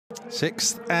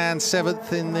6th and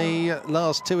 7th in the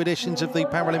last two editions of the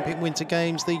Paralympic Winter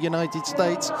Games, the United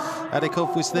States.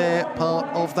 Adicoff was there, part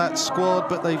of that squad,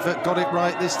 but they've got it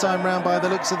right this time round by the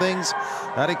looks of things.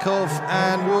 Adicoff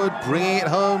and Wood bringing it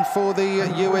home for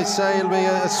the USA. It'll be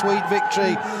a sweet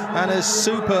victory and a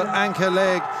super anchor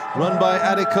leg run by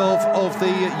Adicoff of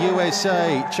the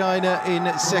USA. China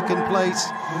in second place,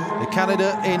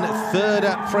 Canada in third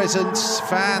at present.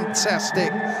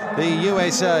 Fantastic, the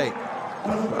USA.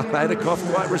 Adicoff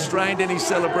quite restrained in his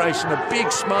celebration, a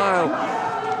big smile,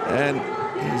 and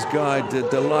his guide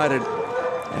delighted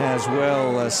as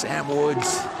well. Sam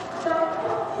Woods,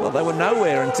 well, they were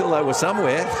nowhere until they were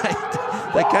somewhere.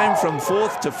 They came from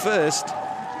 4th to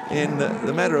 1st in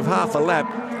the matter of half a lap,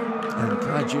 and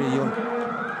Kai Ju-Yung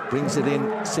brings it in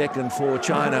 2nd for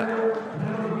China.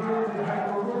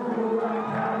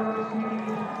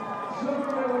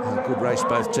 A good race,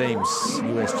 both teams.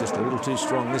 US just a little too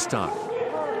strong this time.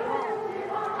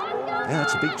 Yeah,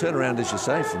 it's a big turnaround, as you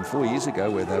say, from 4 years ago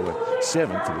where they were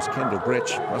 7th. It was Kendall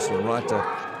Gretsch, Russell Reiter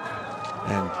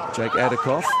and Jake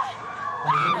Adicoff.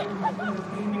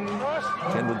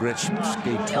 Kendall Gretsch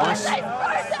skied twice.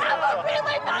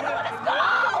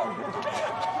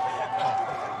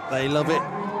 They love it.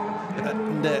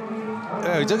 And,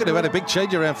 we're talking about a big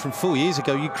change around from 4 years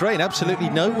ago. Ukraine absolutely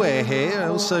nowhere here.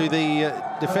 Also the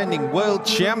defending world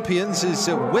champions is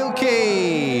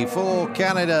Wilkie for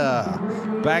Canada.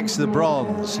 Bags the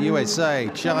bronze. USA,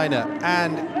 China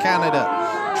and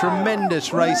Canada.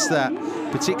 Tremendous race that,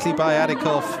 particularly by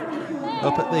Adicoff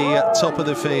up at the top of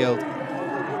the field.